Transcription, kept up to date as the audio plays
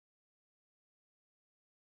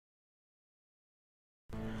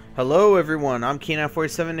Hello everyone, I'm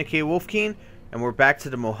Keen947 aka Wolfkeen, and we're back to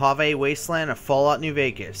the Mojave Wasteland of Fallout New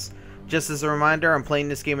Vegas. Just as a reminder, I'm playing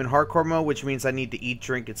this game in hardcore mode, which means I need to eat,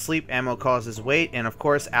 drink, and sleep, ammo causes weight, and of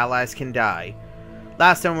course, allies can die.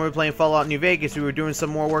 Last time we were playing Fallout New Vegas, we were doing some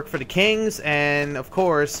more work for the Kings, and of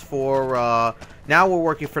course, now we're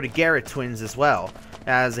working for the Garrett twins as well,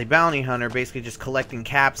 as a bounty hunter, basically just collecting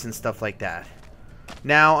caps and stuff like that.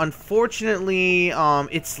 Now, unfortunately,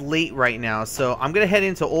 it's late right now, so I'm gonna head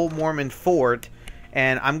into Old Mormon Fort,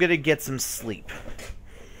 and I'm gonna get some sleep.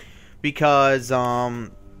 Because,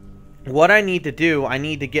 what I need to do, I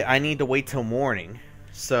need to wait till morning.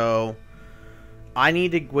 So, I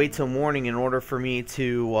need to wait till morning in order for me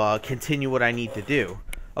to, continue what I need to do.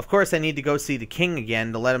 Of course, I need to go see the king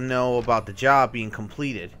again to let him know about the job being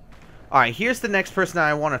completed. Alright, here's the next person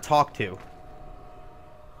I want to talk to.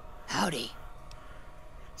 Howdy.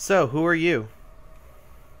 So, who are you?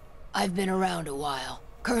 I've been around a while.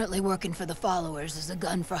 Currently working for the followers as a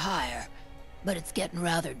gun for hire, but it's getting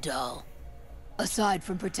rather dull. Aside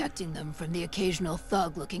from protecting them from the occasional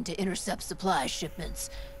thug looking to intercept supply shipments,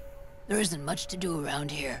 there isn't much to do around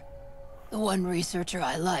here. The one researcher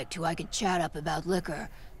I liked who I could chat up about liquor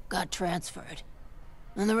got transferred,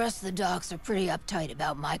 and the rest of the docs are pretty uptight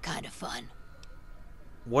about my kind of fun.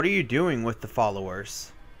 What are you doing with the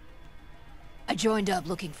followers? I joined up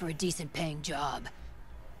looking for a decent paying job.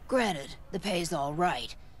 Granted, the pay's all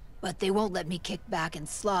right, but they won't let me kick back and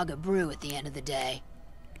slog a brew at the end of the day.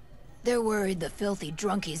 They're worried the filthy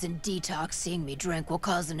drunkies in detox seeing me drink will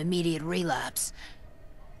cause an immediate relapse.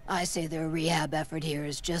 I say their rehab effort here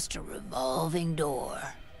is just a revolving door.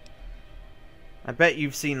 I bet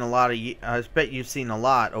you've seen a lot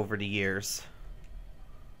over the years.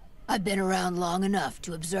 I've been around long enough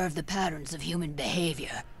to observe the patterns of human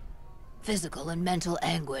behavior. Physical and mental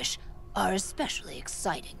anguish are especially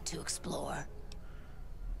exciting to explore.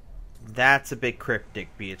 That's a bit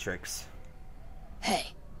cryptic, Beatrix.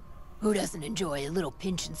 Hey, who doesn't enjoy a little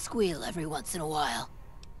pinch and squeal every once in a while?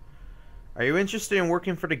 Are you interested in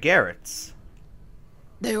working for the Garretts?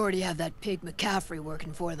 They already have that pig McCaffrey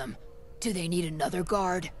working for them. Do they need another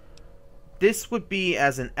guard? This would be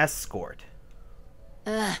as an escort.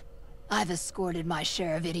 I've escorted my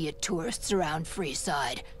share of idiot tourists around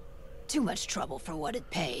Freeside. Too much trouble for what it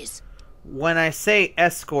pays. When I say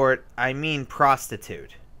escort, I mean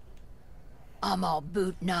prostitute. I'm all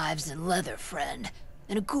boot, knives, and leather, friend.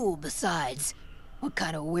 And a ghoul besides. What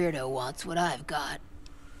kind of weirdo wants what I've got?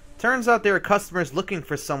 Turns out there are customers looking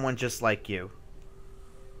for someone just like you.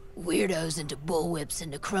 Weirdos into bullwhips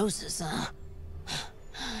and necrosis, huh?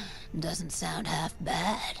 Doesn't sound half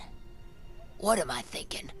bad. What am I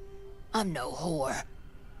thinking? I'm no whore.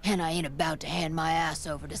 And I ain't about to hand my ass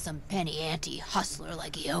over to some penny-ante hustler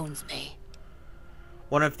like he owns me.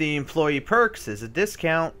 One of the employee perks is a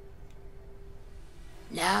discount.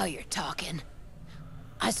 Now you're talking.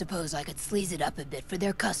 I suppose I could sleaze it up a bit for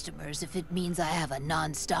their customers if it means I have a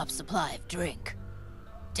non-stop supply of drink.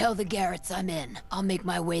 Tell the Garretts I'm in. I'll make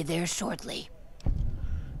my way there shortly.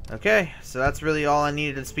 Okay, so that's really all I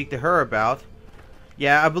needed to speak to her about.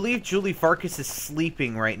 Yeah, I believe Julie Farkas is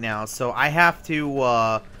sleeping right now, so I have to,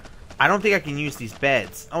 I don't think I can use these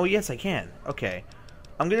beds. Oh, yes, I can. Okay.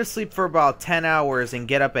 I'm gonna sleep for about 10 hours and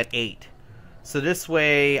get up at 8. So this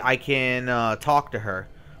way I can, talk to her.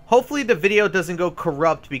 Hopefully the video doesn't go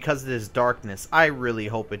corrupt because of this darkness. I really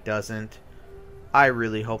hope it doesn't. I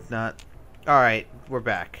really hope not. Alright, we're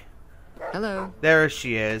back. Hello. There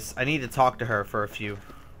she is. I need to talk to her for a few.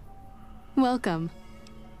 Welcome.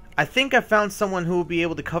 I think I found someone who will be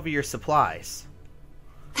able to cover your supplies.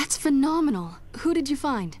 That's phenomenal. Who did you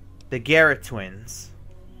find? The Garrett twins.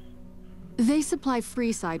 They supply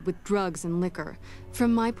Freeside with drugs and liquor.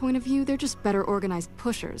 From my point of view, they're just better organized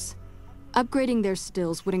pushers. Upgrading their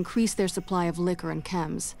stills would increase their supply of liquor and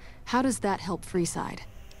chems. How does that help Freeside?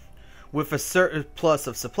 With a surplus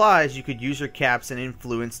of supplies, you could use your caps and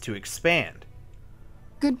influence to expand.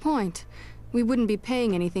 Good point. We wouldn't be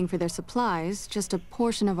paying anything for their supplies, just a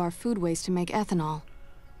portion of our food waste to make ethanol.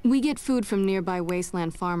 We get food from nearby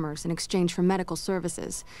wasteland farmers in exchange for medical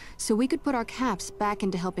services, so we could put our caps back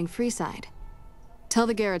into helping Freeside. Tell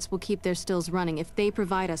the Garretts we'll keep their stills running if they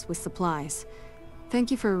provide us with supplies.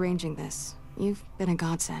 Thank you for arranging this. You've been a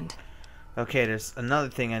godsend. Okay, there's another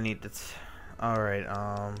thing I need to... Alright,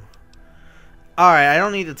 Alright, I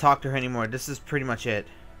don't need to talk to her anymore. This is pretty much it.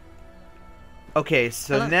 Okay,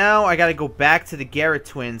 so Hello. Now I gotta go back to the Garrett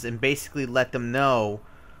twins and basically let them know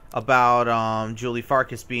about Julie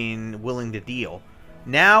Farkas being willing to deal.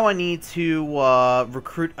 Now I need to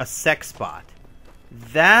recruit a sex bot.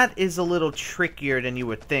 That is a little trickier than you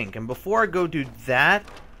would think. And before I go do that,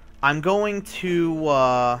 I'm going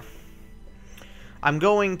to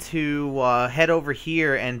head over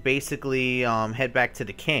here and basically head back to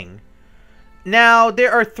the king. Now,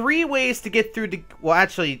 there are 3 ways to get through the... Well,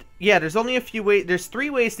 actually, yeah, there's only a few ways... There's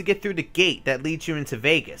 3 ways to get through the gate that leads you into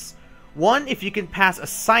Vegas. 1, if you can pass a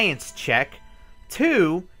science check.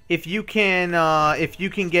 2, if you can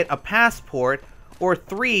get a passport. Or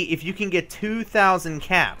 3, if you can get 2,000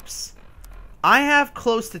 caps. I have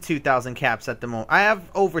close to 2,000 caps at the moment. I have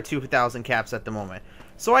over 2,000 caps at the moment.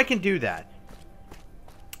 So I can do that.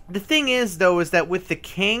 The thing is, though, is that with the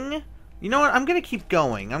king... You know what? I'm going to keep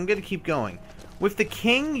going. With the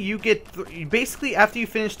king, you get... basically, after you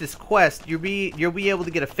finish this quest, you'll be able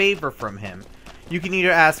to get a favor from him. You can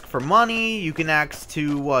either ask for money, you can ask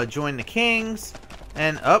to join the kings,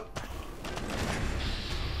 and... up.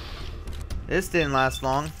 This didn't last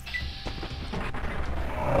long.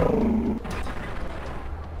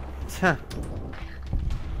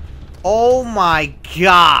 Oh my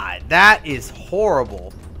god, that is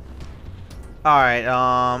horrible. Alright,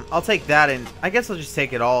 I'll take that, and I guess I'll just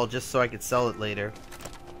take it all just so I could sell it later.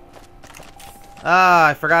 Ah,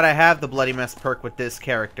 I forgot I have the Bloody Mess perk with this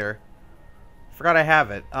character. Forgot I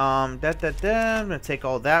have it. I'm gonna take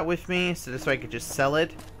all that with me, so this way I could just sell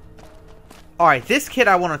it. Alright, this kid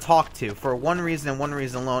I want to talk to for one reason and one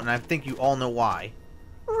reason alone, and I think you all know why.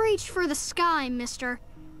 Reach for the sky, mister.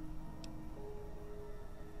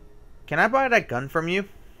 Can I buy that gun from you?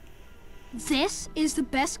 This is the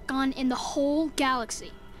best gun in the whole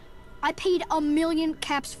galaxy. I paid 1,000,000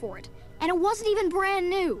 caps for it, and it wasn't even brand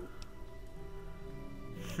new.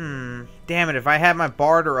 Damn it, if I had my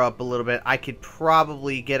barter up a little bit, I could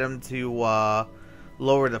probably get him to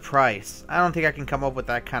lower the price. I don't think I can come up with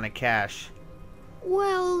that kind of cash.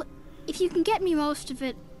 Well, if you can get me most of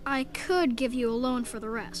it, I could give you a loan for the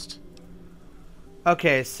rest.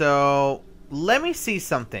 Okay, so let me see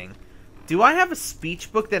something. Do I have a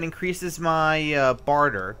speech book that increases my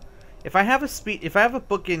barter? If I have a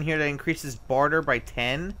book in here that increases barter by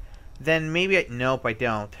 10, then maybe nope, I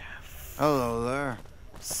don't. Hello there.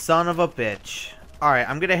 Son of a bitch. Alright,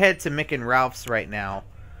 I'm gonna head to Mick and Ralph's right now.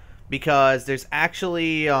 Because there's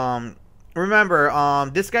actually,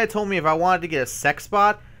 remember, this guy told me if I wanted to get a sex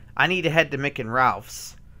bot, I need to head to Mick and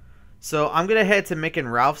Ralph's. So I'm gonna head to Mick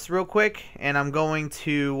and Ralph's real quick, and I'm going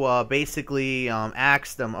to basically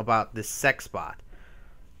ask them about this sex bot.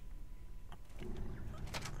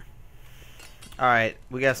 Alright,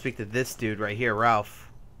 we gotta speak to this dude right here,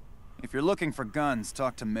 Ralph. If you're looking for guns,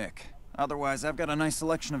 talk to Mick. Otherwise, I've got a nice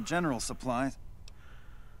selection of general supplies.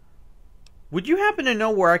 Would you happen to know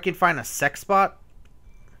where I can find a sex bot?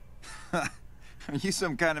 Are you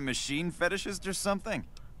some kind of machine fetishist or something?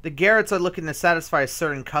 The Garretts are looking to satisfy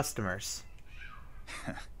certain customers.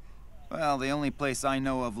 Well, the only place I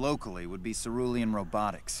know of locally would be Cerulean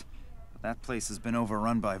Robotics. But that place has been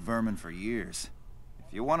overrun by vermin for years.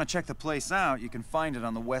 If you want to check the place out, you can find it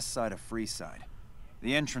on the west side of Freeside.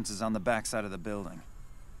 The entrance is on the back side of the building.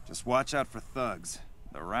 Just watch out for thugs.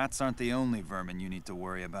 The rats aren't the only vermin you need to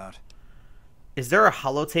worry about. Is there a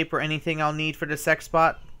holotape or anything I'll need for the sex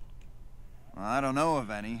bot? Well, I don't know of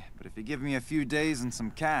any, but if you give me a few days and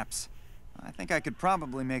some caps, I think I could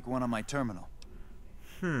probably make one on my terminal.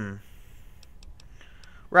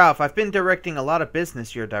 Ralph, I've been directing a lot of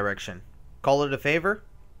business your direction. Call it a favor?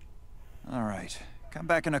 Alright, come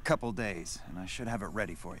back in a couple days, and I should have it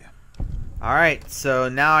ready for you. Alright, so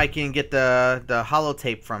now I can get the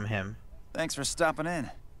holotape from him. Thanks for stopping in.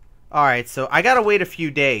 Alright, so I gotta wait a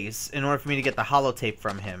few days in order for me to get the holotape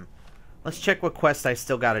from him. Let's check what quest I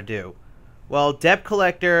still gotta do. Well, Debt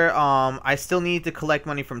Collector, I still need to collect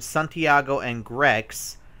money from Santiago and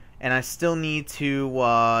Grex. And I still need to,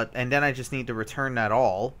 and then I just need to return that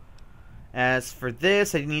all. As for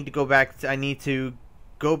this, I need to go back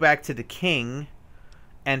to the king.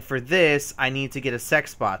 And for this, I need to get a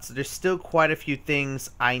sex bot. So there's still quite a few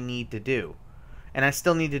things I need to do. And I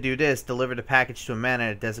still need to do this, deliver the package to a man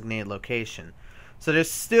at a designated location. So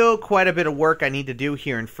there's still quite a bit of work I need to do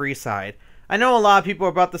here in Freeside. I know a lot of people are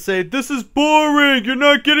about to say, this is boring, you're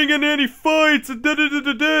not getting in any fights, and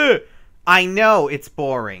da-da-da-da-da. I know it's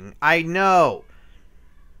boring. I know.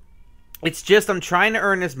 It's just I'm trying to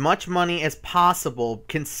earn as much money as possible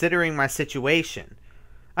considering my situation.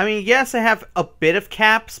 I mean, yes, I have a bit of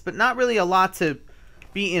caps, but not really a lot to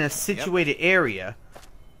be in a situated area.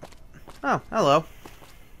 Oh, hello.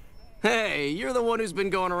 Hey, you're the one who's been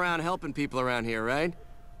going around helping people around here, right?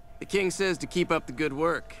 The king says to keep up the good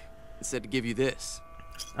work. He said to give you this.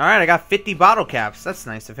 Alright, I got 50 bottle caps. That's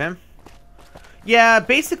nice of him. Yeah,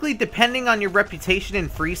 basically, depending on your reputation in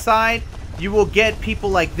Freeside, you will get people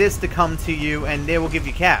like this to come to you, and they will give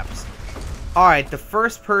you caps. Alright, the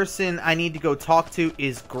first person I need to go talk to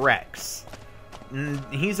is Grex.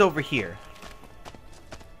 He's over here.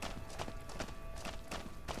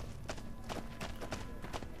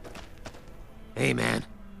 Hey, man.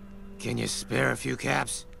 Can you spare a few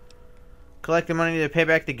caps? Collecting money to pay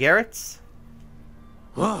back the Garretts?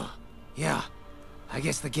 Whoa. Yeah. I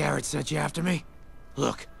guess the Garrett sent you after me?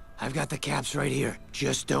 Look, I've got the caps right here.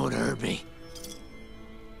 Just don't hurt me.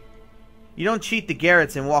 You don't cheat the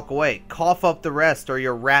Garretts and walk away. Cough up the rest or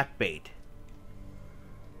you're rat bait.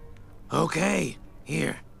 Okay.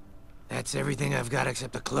 Here. That's everything I've got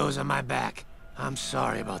except the clothes on my back. I'm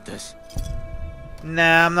sorry about this.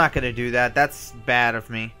 Nah, I'm not gonna do that. That's bad of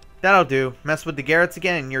me. That'll do. Mess with the Garretts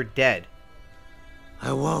again and you're dead.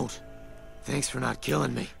 I won't. Thanks for not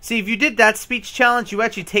killing me. See, if you did that speech challenge, you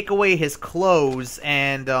actually take away his clothes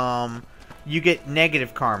and, you get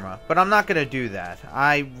negative karma. But I'm not gonna do that.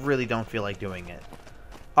 I really don't feel like doing it.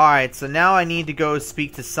 Alright, so now I need to go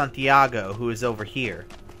speak to Santiago, who is over here.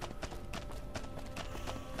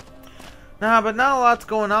 Nah, but not a lot's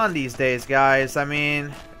going on these days, guys. I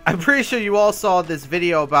mean, I'm pretty sure you all saw this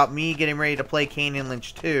video about me getting ready to play Kane and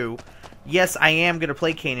Lynch 2. Yes, I am gonna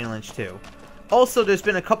play Kane and Lynch 2. Also, there's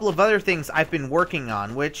been a couple of other things I've been working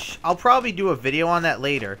on, which I'll probably do a video on that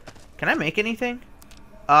later. Can I make anything?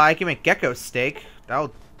 I can make gecko steak.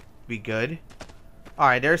 That'll be good.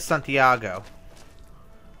 Alright, there's Santiago.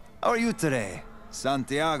 How are you today?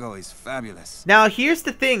 Santiago is fabulous. Now, here's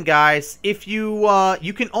the thing, guys. If you,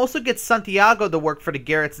 you can also get Santiago to work for the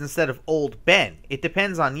Garretts instead of Old Ben. It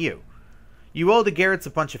depends on you. You owe the Garretts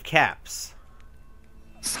a bunch of caps.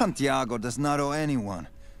 Santiago does not owe anyone.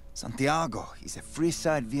 Santiago is a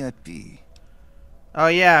Freeside VIP. Oh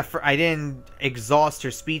yeah, I didn't exhaust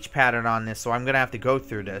her speech pattern on this, so I'm gonna have to go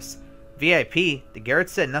through this. VIP? The Garretts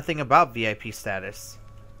said nothing about VIP status.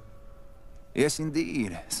 Yes,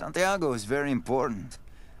 indeed. Santiago is very important.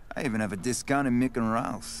 I even have a discount in Mick and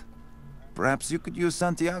Ralph's. Perhaps you could use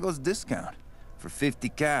Santiago's discount. For 50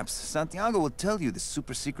 caps, Santiago will tell you the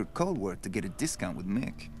super secret code word to get a discount with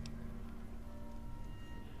Mick.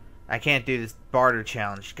 I can't do this barter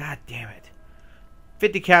challenge. God damn it.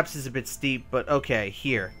 50 caps is a bit steep, but okay,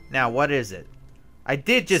 here. Now, what is it? I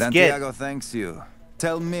did just Santiago thanks you.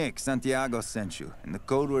 Tell Mick Santiago sent you, and the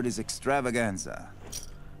code word is extravaganza.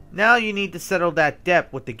 Now you need to settle that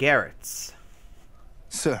debt with the Garretts.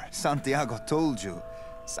 Sir, Santiago told you.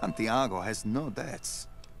 Santiago has no debts.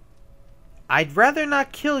 I'd rather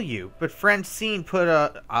not kill you, but Francine put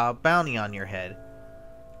a bounty on your head.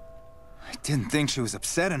 I didn't think she was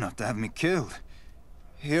upset enough to have me killed.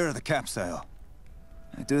 Here are the caps, Al.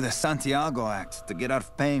 I do the Santiago act to get out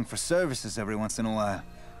of paying for services every once in a while.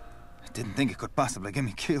 I didn't think it could possibly get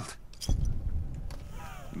me killed.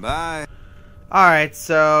 Bye. Alright,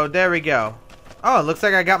 so there we go. Oh, it looks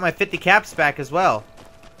like I got my 50 caps back as well.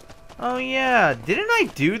 Oh yeah, didn't I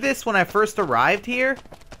do this when I first arrived here?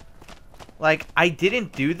 Like, I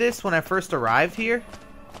didn't do this when I first arrived here?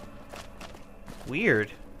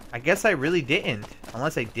 Weird. I guess I really didn't.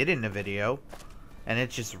 Unless I did in the video. And it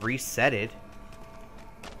just reset it.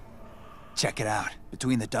 Check it out.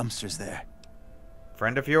 Between the dumpsters there.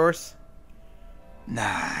 Friend of yours?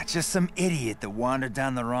 Nah, just some idiot that wandered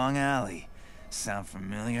down the wrong alley. Sound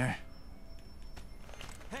familiar?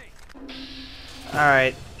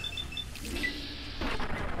 Alright.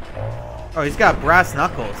 Oh, he's got brass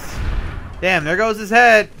knuckles. Damn, there goes his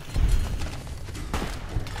head.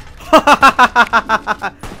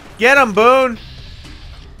 Get him, Boone!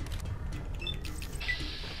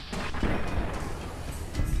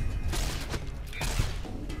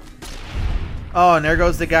 Oh, and there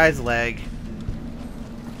goes the guy's leg.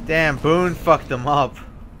 Damn, Boone fucked him up.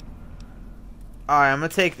 Alright, I'm gonna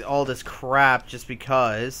take all this crap just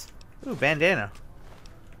because. Ooh, bandana.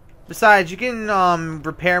 Besides, you can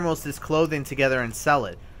repair most of this clothing together and sell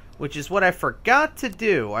it. Which is what I forgot to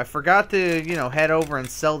do. I forgot to, you know, head over and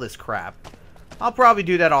sell this crap. I'll probably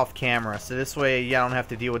do that off camera, so this way I don't have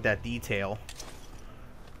to deal with that detail.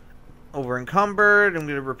 Over encumbered, I'm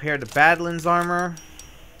going to repair the Badlands armor.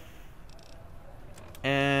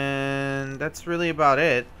 And that's really about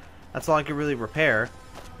it. That's all I can really repair.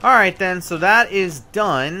 Alright then, so that is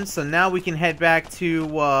done. So now we can head back to,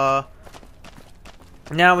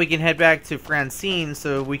 Francine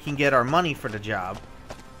so we can get our money for the job.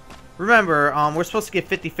 Remember, we're supposed to get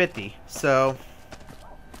 50-50, so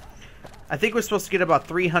I think we're supposed to get about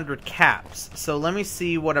 300 caps. So let me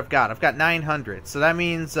see what I've got. I've got 900, so that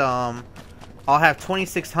means I'll have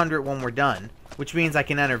 2,600 when we're done, which means I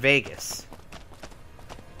can enter Vegas,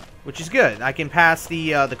 which is good. I can pass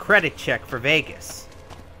the credit check for Vegas.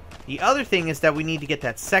 The other thing is that we need to get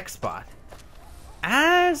that sex bot.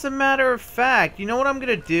 As a matter of fact, you know what I'm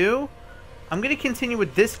going to do? I'm going to continue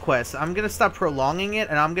with this quest. I'm going to stop prolonging it,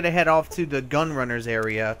 and I'm going to head off to the Gunrunners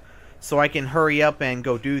area so I can hurry up and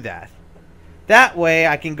go do that. That way,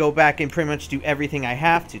 I can go back and pretty much do everything I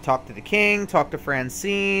have to. Talk to the king, talk to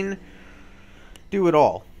Francine, do it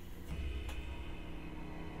all.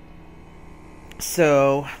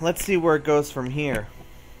 So, let's see where it goes from here.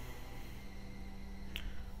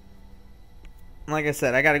 Like I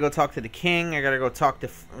said, I gotta go talk to the king. I gotta go talk to,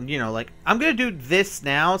 you know, like, I'm gonna do this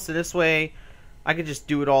now, so this way I can just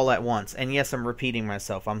do it all at once. And yes, I'm repeating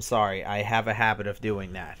myself. I'm sorry. I have a habit of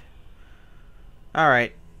doing that.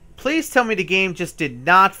 Alright. Please tell me the game just did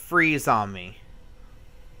not freeze on me.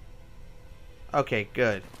 Okay,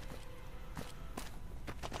 good.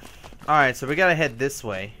 Alright, so we gotta head this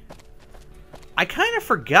way. I kind of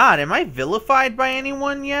forgot. Am I vilified by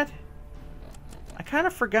anyone yet? I kind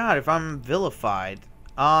of forgot if I'm vilified.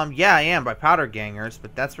 Yeah, I am by powder gangers,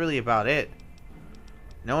 but that's really about it.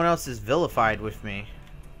 No one else is vilified with me.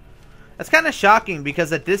 That's kind of shocking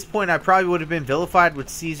because at this point I probably would have been vilified with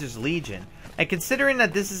Caesar's Legion. And considering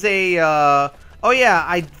that this is a, oh yeah,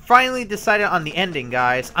 I finally decided on the ending,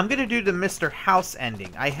 guys. I'm gonna do the Mr. House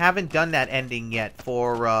ending. I haven't done that ending yet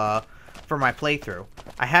for my playthrough.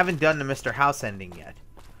 I haven't done the Mr. House ending yet.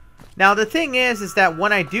 Now, the thing is that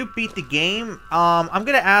when I do beat the game, I'm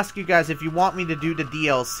gonna ask you guys if you want me to do the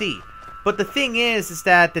DLC. But the thing is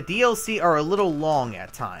that the DLC are a little long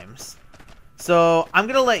at times. So, I'm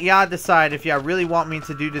gonna let y'all decide if y'all really want me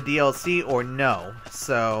to do the DLC or no.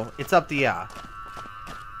 So, it's up to y'all.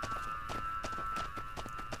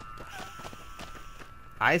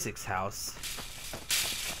 Isaac's house.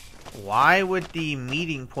 Why would the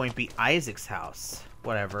meeting point be Isaac's house?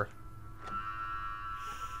 Whatever.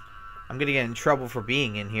 I'm gonna get in trouble for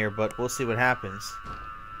being in here, but we'll see what happens.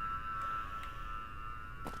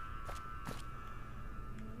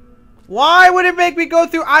 Why would it make me go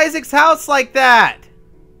through Isaac's house like that?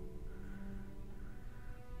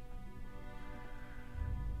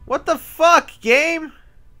 What the fuck, game?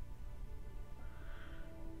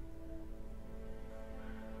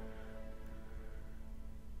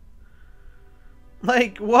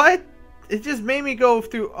 Like, what? It just made me go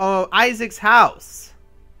through Isaac's house.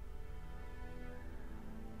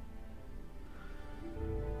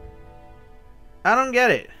 I don't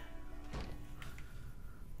get it.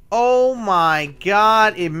 Oh my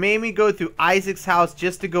god, it made me go through Isaac's house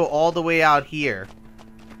just to go all the way out here.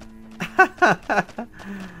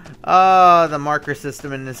 Oh, the marker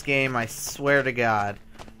system in this game, I swear to god.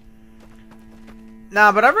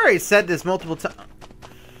 Nah, but I've already said this multiple times.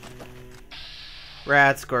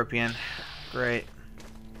 Rat Scorpion. Great.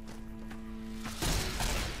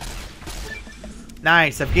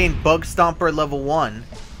 Nice, I've gained Bug Stomper level 1.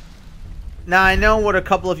 Now, I know what a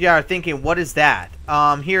couple of y'all are thinking. What is that?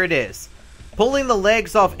 Here it is. Pulling the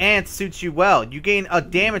legs off ants suits you well. You gain a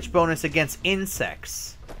damage bonus against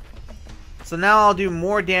insects. So now I'll do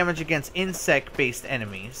more damage against insect-based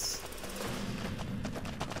enemies.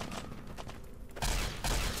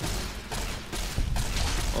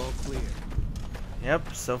 All clear.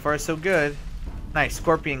 Yep, so far so good. Nice,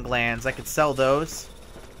 scorpion glands. I could sell those.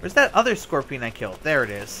 Where's that other scorpion I killed? There it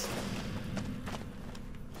is.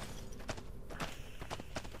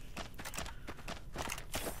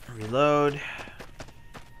 Reload.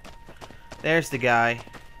 There's the guy.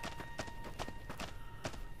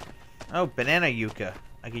 Oh, banana yucca.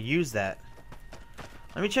 I could use that.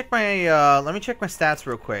 Let me check my stats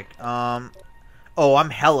real quick. Oh, I'm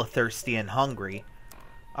hella thirsty and hungry.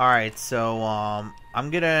 Alright, so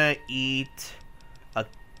I'm gonna eat a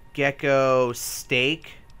gecko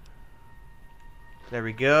steak. There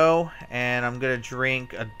we go. And I'm gonna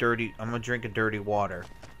drink a dirty water.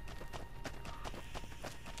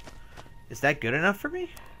 Is that good enough for me?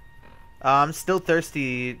 I'm still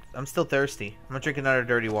thirsty. I'm gonna drink another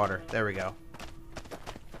dirty water. There we go.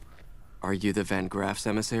 Are you the Van Graff's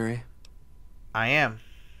emissary? I am.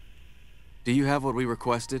 Do you have what we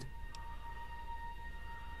requested?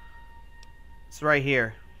 It's right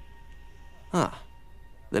here. Huh.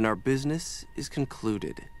 Then our business is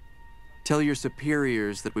concluded. Tell your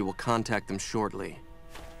superiors that we will contact them shortly.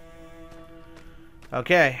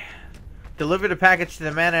 Okay. Deliver the package to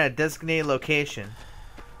the man at a designated location.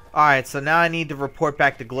 Alright, so now I need to report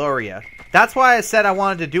back to Gloria. That's why I said I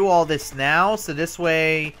wanted to do all this now, so this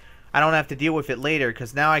way I don't have to deal with it later,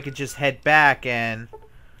 because now I could just head back and...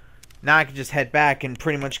 Now I can just head back and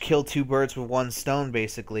pretty much kill two birds with one stone,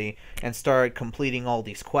 basically, and start completing all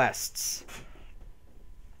these quests.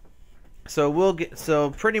 So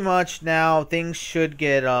pretty much now things should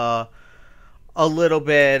get a little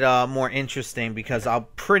bit more interesting, because I'll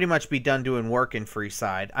pretty much be done doing work in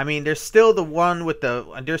Freeside. I mean, there's still the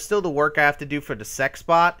work I have to do for the sex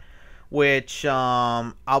bot, which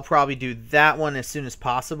I'll probably do that one as soon as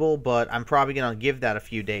possible, but I'm probably gonna give that a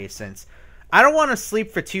few days, since I don't want to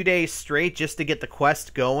sleep for 2 days straight just to get the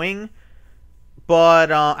quest going.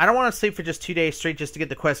 But I don't want to sleep for just 2 days straight just to get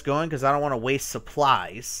the quest going, because I don't want to waste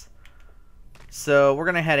supplies. So we're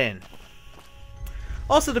gonna head in.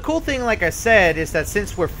 Also, the cool thing, like I said, is that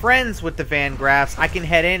since we're friends with the Van Graffs, I can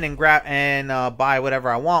head in and grab and buy whatever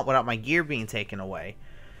I want without my gear being taken away.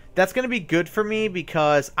 That's going to be good for me,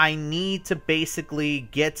 because I need to basically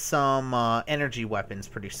get some energy weapons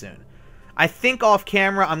pretty soon. I think off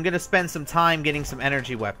camera I'm going to spend some time getting some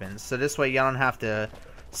energy weapons, so this way you don't have to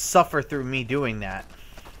suffer through me doing that.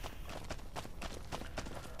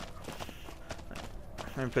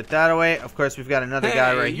 Let me put that away. Of course, we've got another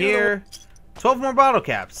guy right here. 12 more bottle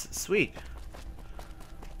caps. Sweet.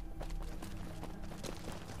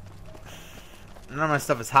 None of my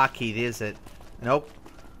stuff is hotkeyed, is it? Nope.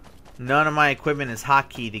 None of my equipment is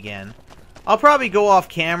hotkeyed again. I'll probably go off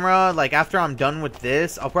camera, like after I'm done with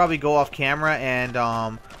this, I'll probably go off camera and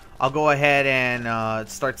I'll go ahead and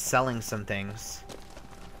start selling some things.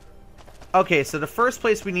 Okay, so the first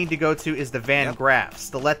place we need to go to is the Van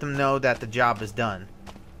Graffs to let them know that the job is done.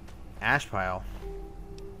 Ash pile.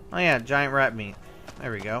 Oh yeah, giant rat meat.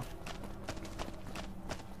 There we go.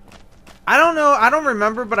 I don't know, I don't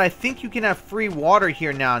remember, but I think you can have free water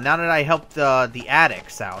here now that I helped the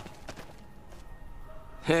addicts out.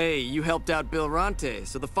 Hey, you helped out Bill Ronte,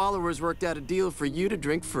 so the followers worked out a deal for you to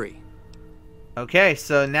drink free. Okay,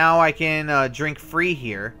 so now I can drink free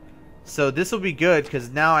here. So this will be good, because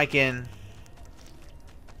now I can...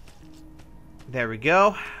 There we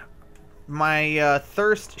go. My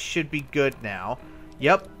thirst should be good now.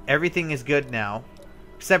 Yep, everything is good now.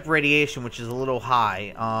 Except radiation, which is a little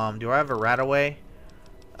high. Do I have a rat away?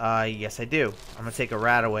 Yes I do. I'm gonna take a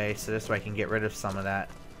rat away, so this way I can get rid of some of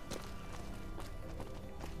that.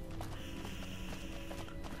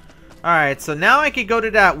 Alright, so now I could go to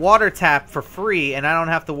that water tap for free, and I don't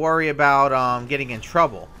have to worry about getting in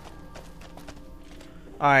trouble.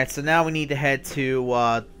 Alright, so now we need to head to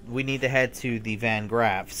the Van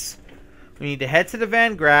Graffs. We need to head to the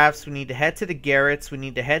Van Graffs, we need to head to the Garretts, we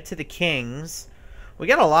need to head to the Kings. We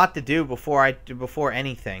got a lot to do before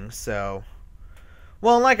anything, so...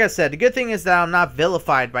 Well, like I said, the good thing is that I'm not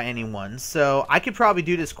vilified by anyone, so I could probably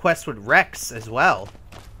do this quest with Rex as well.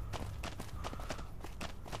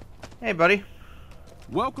 Hey, buddy.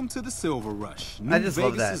 Welcome to the Silver Rush. I just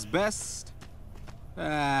love that. Vegas is best.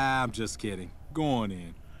 I'm just kidding. Go on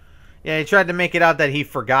in. Yeah, he tried to make it out that he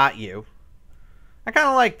forgot you. I kind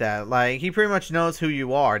of like that. Like, he pretty much knows who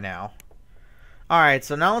you are now. Alright,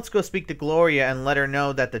 so now let's go speak to Gloria and let her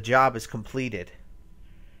know that the job is completed.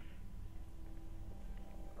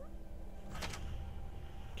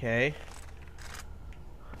 Okay.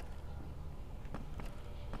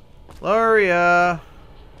 Gloria!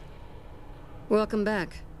 Welcome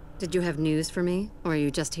back. Did you have news for me, or are you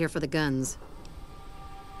just here for the guns?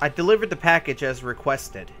 I delivered the package as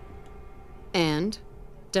requested. And?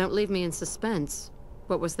 Don't leave me in suspense.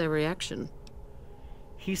 What was their reaction?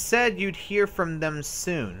 He said you'd hear from them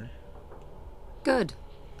soon. Good.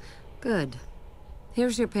 Good.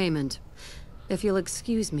 Here's your payment. If you'll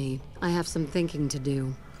excuse me, I have some thinking to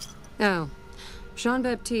do. Oh,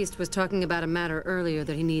 Jean-Baptiste was talking about a matter earlier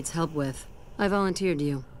that he needs help with. I volunteered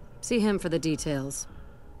you. See him for the details.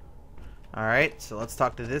 Alright, so let's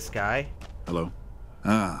talk to this guy. Hello?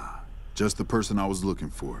 Ah, just the person I was looking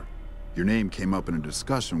for. Your name came up in a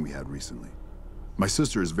discussion we had recently. My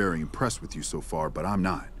sister is very impressed with you so far, but I'm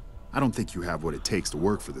not. I don't think you have what it takes to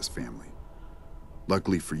work for this family.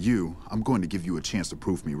 Luckily for you, I'm going to give you a chance to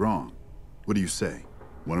prove me wrong. What do you say?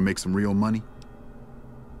 Want to make some real money?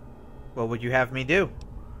 What would you have me do?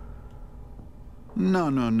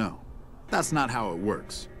 No. That's not how it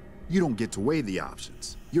works. You don't get to weigh the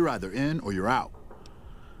options. You're either in or you're out.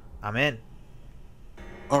 I'm in.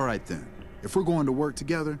 All right then. If we're going to work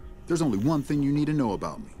together, there's only one thing you need to know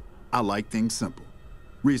about me. I like things simple.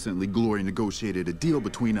 Recently, Glory negotiated a deal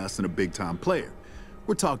between us and a big-time player.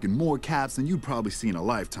 We're talking more caps than you'd probably see in a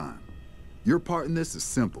lifetime. Your part in this is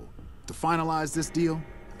simple. To finalize this deal,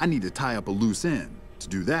 I need to tie up a loose end. To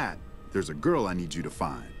do that, there's a girl I need you to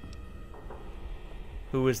find.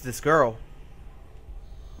 Who is this girl?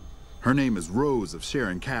 Her name is Rose of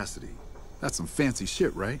Sharon Cassidy. That's some fancy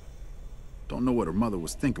shit, right? Don't know what her mother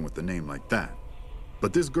was thinking with a name like that.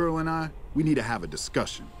 But this girl and I, we need to have a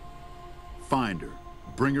discussion. Find her,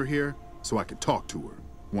 bring her here, so I can talk to her,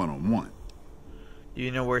 one-on-one. Do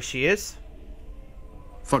you know where she is?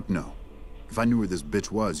 Fuck no. If I knew where this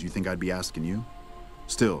bitch was, you think I'd be asking you?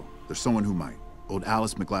 Still, there's someone who might. Old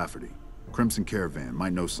Alice McLafferty, Crimson Caravan,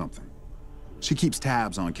 might know something. She keeps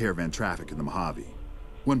tabs on caravan traffic in the Mojave.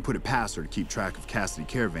 Wouldn't put it past her to keep track of Cassidy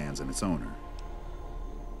Caravans and its owner.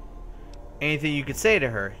 Anything you could say to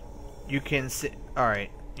her? You can say...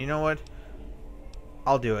 Alright, you know what?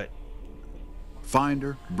 I'll do it. Find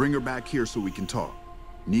her, bring her back here so we can talk.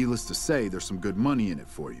 Needless to say, there's some good money in it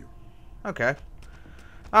for you. Okay.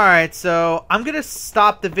 Alright, so I'm going to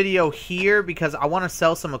stop the video here because I want to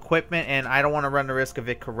sell some equipment and I don't want to run the risk of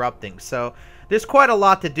it corrupting. So there's quite a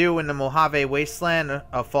lot to do in the Mojave Wasteland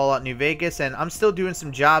of Fallout New Vegas, and I'm still doing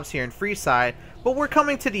some jobs here in Freeside, but we're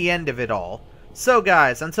coming to the end of it all. So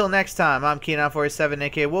guys, until next time, I'm Keen947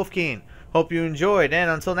 aka Wolfkeen. Hope you enjoyed, and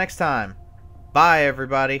until next time, bye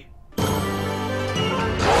everybody.